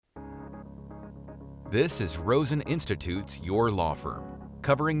This is Rosen Institute's Your Law Firm,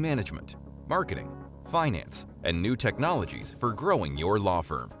 covering management, marketing, finance, and new technologies for growing your law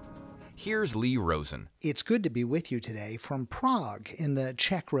firm. Here's Lee Rosen. It's good to be with you today from Prague in the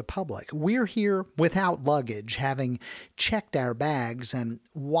Czech Republic. We're here without luggage, having checked our bags and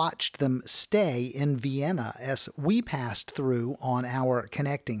watched them stay in Vienna as we passed through on our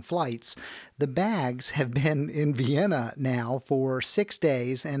connecting flights. The bags have been in Vienna now for 6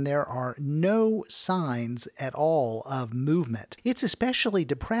 days, and there are no signs at all of movement. It's especially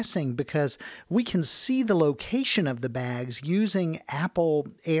depressing because we can see the location of the bags using Apple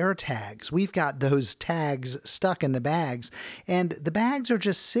AirTags. We've got those tags stuck in the bags, and the bags are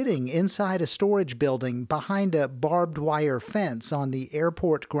just sitting inside a storage building behind a barbed wire fence on the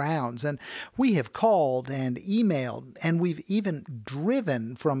airport grounds. And we have called and emailed, and we've even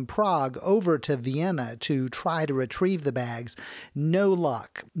driven from Prague over to Vienna to try to retrieve the bags. No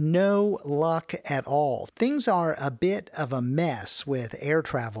luck. No luck at all. Things are a bit of a mess with air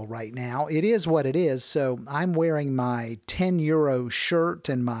travel right now. It is what it is, so I'm wearing my €10 shirt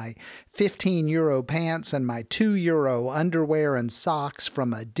and my €15 pants and my €2 underwear and socks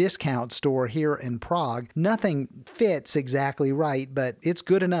from a discount store here in Prague. Nothing fits exactly right, but it's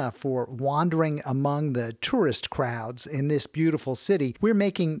good enough for wandering among the tourist crowds in this beautiful city. We're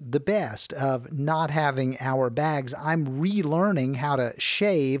making the best of not having our bags. I'm relearning how to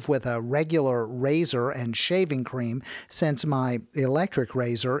shave with a regular razor and shaving cream since my electric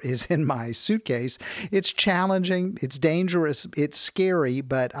razor is in my suitcase. It's challenging, it's dangerous, it's scary,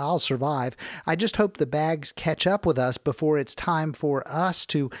 but I'll survive. I just hope the bags catch up with us before it's time for us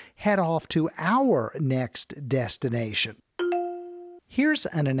to head off to our next destination. Here's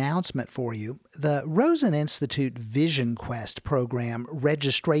an announcement for you. The Rosen Institute Vision Quest program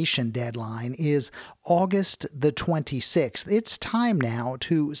registration deadline is August the 26th. It's time now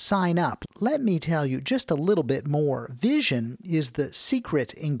to sign up. Let me tell you just a little bit more. Vision is the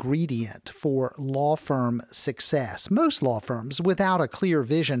secret ingredient for law firm success. Most law firms without a clear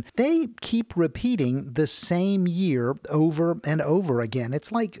vision, they keep repeating the same year over and over again.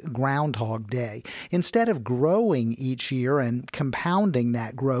 It's like Groundhog Day. Instead of growing each year and compounding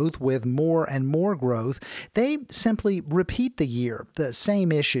that growth with more and more growth, they simply repeat the year, the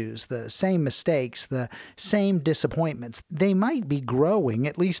same issues, the same mistakes, the same disappointments. They might be growing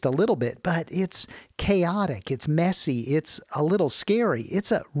at least a little bit, but it's chaotic, it's messy, it's a little scary.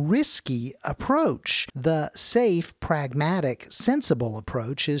 It's a risky approach. The safe, pragmatic, sensible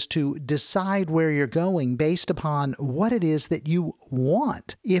approach is to decide where you're going based upon what it is that you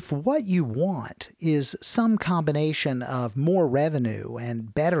want. If what you want is some combination of more revenue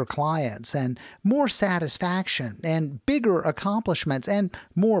and better clients and more satisfaction and bigger accomplishments and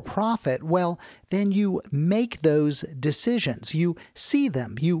more profit, well, then you make those decisions. You see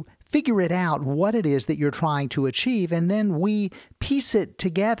them. You figure it out what it is that you're trying to achieve, and then we piece it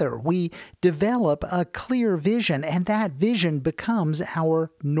together. We develop a clear vision, and that vision becomes our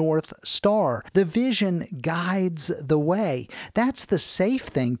North Star. The vision guides the way. That's the safe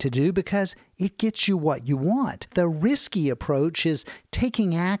thing to do because it gets you what you want. The risky approach is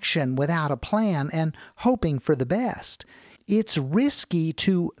taking action without a plan and hoping for the best. It's risky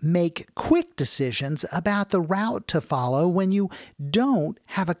to make quick decisions about the route to follow when you don't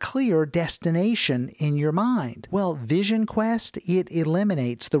have a clear destination in your mind. Well, Vision Quest, it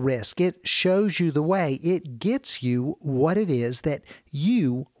eliminates the risk. It shows you the way. It gets you what it is that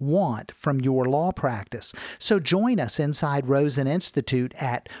you want from your law practice. So join us inside Rosen Institute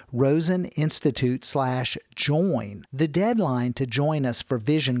at roseninstitute.com/join. The deadline to join us for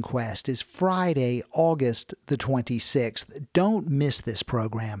Vision Quest is Friday, August the 26th. Don't miss this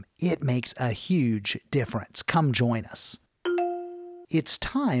program. It makes a huge difference. Come join us. It's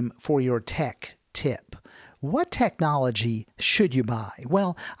time for your tech tip. What technology should you buy?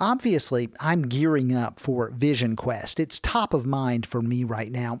 Well, obviously, I'm gearing up for Vision Quest. It's top of mind for me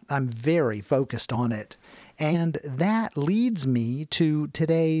right now. I'm very focused on it. And that leads me to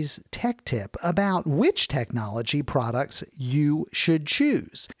today's tech tip about which technology products you should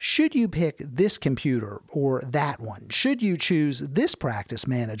choose. Should you pick this computer or that one? Should you choose this practice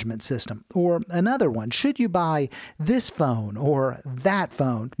management system or another one? Should you buy this phone or that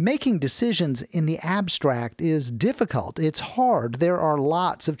phone? Making decisions in the abstract is difficult. It's hard. There are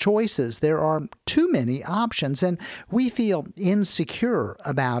lots of choices. There are too many options, and we feel insecure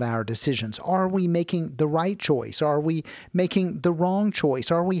about our decisions. Are we making the right right choice? Are we making the wrong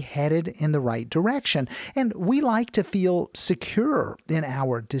choice? Are we headed in the right direction? And we like to feel secure in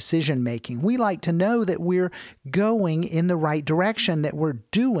our decision making. We like to know that we're going in the right direction, that we're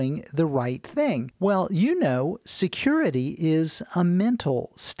doing the right thing. Well, security is a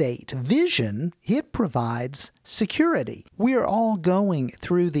mental state. Vision, it provides security. We're all going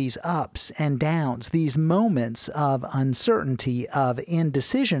through these ups and downs, these moments of uncertainty, of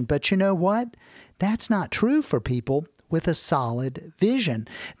indecision. But you know what? That's not true for people with a solid vision.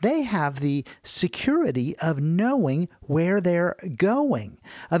 They have the security of knowing where they're going.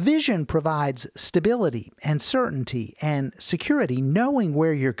 A vision provides stability and certainty and security. Knowing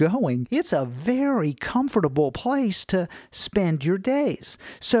where you're going, it's a very comfortable place to spend your days.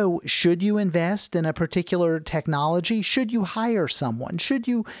 So should you invest in a particular technology? Should you hire someone? Should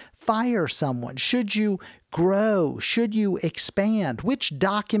you fire someone? Should you grow? Should you expand? Which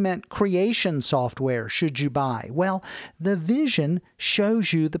document creation software should you buy? Well, the vision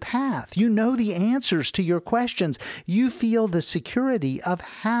shows you the path. You know the answers to your questions. You feel the security of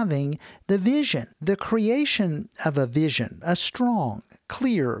having the vision. The creation of a vision, a strong,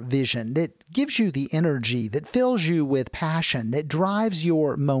 clear vision that gives you the energy, that fills you with passion, that drives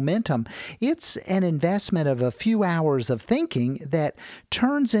your momentum. It's an investment of a few hours of thinking that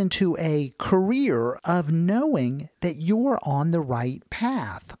turns into a career of knowing that you're on the right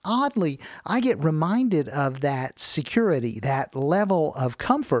path. Oddly, I get reminded of that security, that level of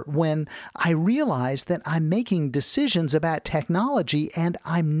comfort when I realize that I'm making decisions about technology and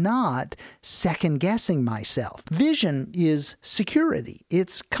I'm not second-guessing myself. Vision is security.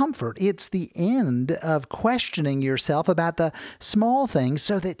 It's comfort. It's the end of questioning yourself about the small things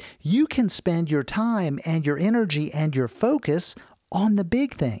so that you can spend your time and your energy and your focus on the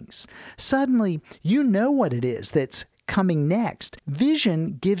big things. Suddenly, you know what it is that's coming next.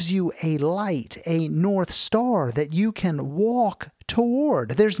 Vision gives you a light, a North Star that you can walk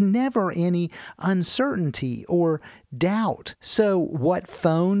toward. There's never any uncertainty or doubt. So what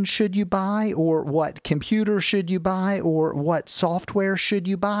phone should you buy, or what computer should you buy, or what software should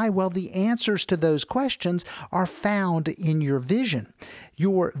you buy? Well, the answers to those questions are found in your vision.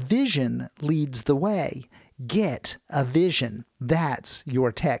 Your vision leads the way. Get a vision. That's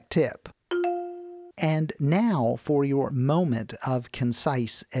your tech tip. And now for your moment of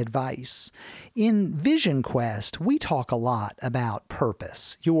concise advice. In Vision Quest, we talk a lot about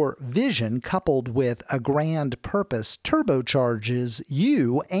purpose. Your vision, coupled with a grand purpose, turbocharges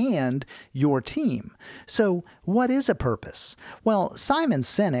you and your team. So, what is a purpose? Well, Simon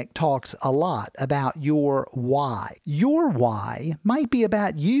Sinek talks a lot about your why. Your why might be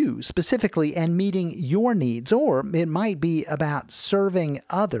about you specifically and meeting your needs, or it might be about serving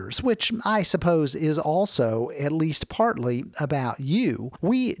others, which I suppose is also at least partly about you.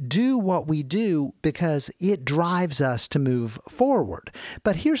 We do what we do because it drives us to move forward.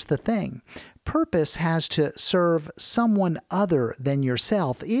 But here's the thing. Purpose has to serve someone other than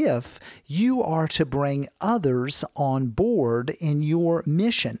yourself if you are to bring others on board in your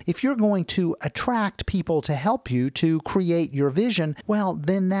mission. If you're going to attract people to help you to create your vision, well,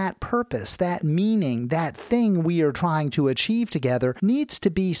 then that purpose, that meaning, that thing we are trying to achieve together needs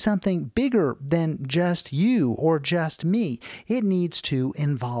to be something bigger than just you or just me. It needs to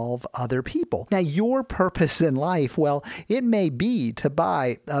involve other people. Now, your purpose in life, well, it may be to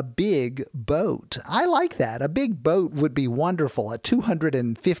buy a big boat. I like that. A big boat would be wonderful. A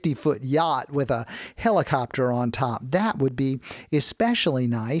 250-foot yacht with a helicopter on top. That would be especially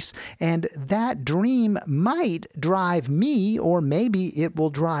nice. And that dream might drive me, or maybe it will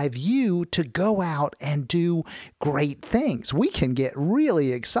drive you to go out and do great things. We can get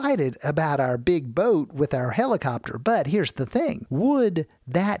really excited about our big boat with our helicopter. But here's the thing. Would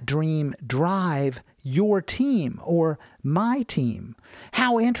that dream drive your team or my team?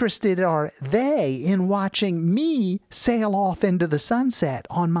 How interested are they in watching me sail off into the sunset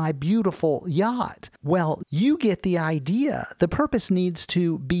on my beautiful yacht? Well, you get the idea. The purpose needs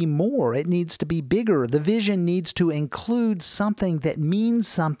to be more. It needs to be bigger. The vision needs to include something that means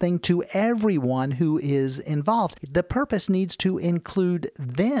something to everyone who is involved. The purpose needs to include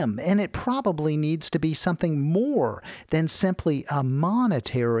them, and it probably needs to be something more than simply a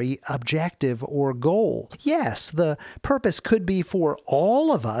monetary objective or goal. Yes, the purpose could be for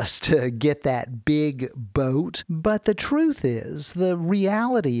all of us to get that big boat, but the truth is, the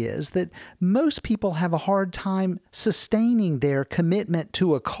reality is that most people have a hard time sustaining their commitment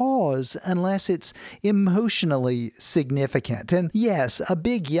to a cause unless it's emotionally significant. And yes, a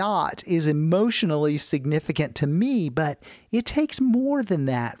big yacht is emotionally significant to me, but It takes more than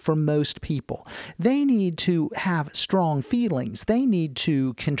that for most people. They need to have strong feelings. They need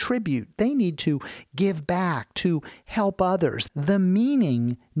to contribute. They need to give back, to help others. The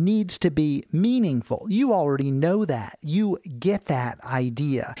meaning needs to be meaningful. You already know that. You get that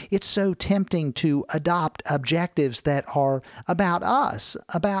idea. It's so tempting to adopt objectives that are about us,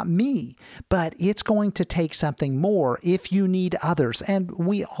 about me, but it's going to take something more if you need others, and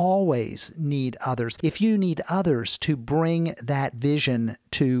we always need others. If you need others to bring that vision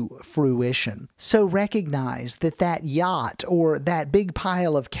to fruition. So recognize that that yacht or that big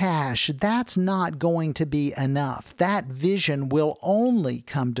pile of cash, that's not going to be enough. That vision will only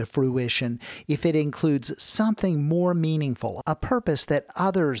come to fruition if it includes something more meaningful, a purpose that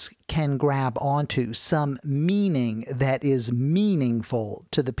others can grab onto, some meaning that is meaningful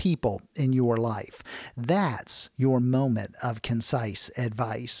to the people in your life. That's your moment of concise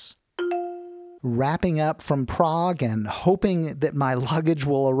advice. Wrapping up from Prague and hoping that my luggage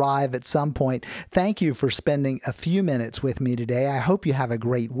will arrive at some point. Thank you for spending a few minutes with me today. I hope you have a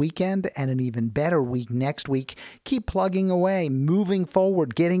great weekend and an even better week next week. Keep plugging away, moving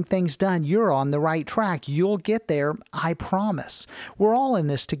forward, getting things done. You're on the right track. You'll get there, I promise. We're all in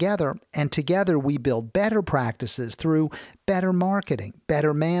this together, and together we build better practices through better marketing,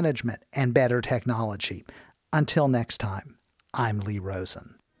 better management, and better technology. Until next time, I'm Lee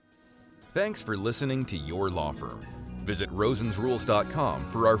Rosen. Thanks for listening to Your Law Firm. Visit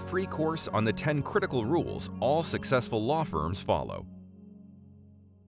rosensrules.com for our free course on the 10 critical rules all successful law firms follow.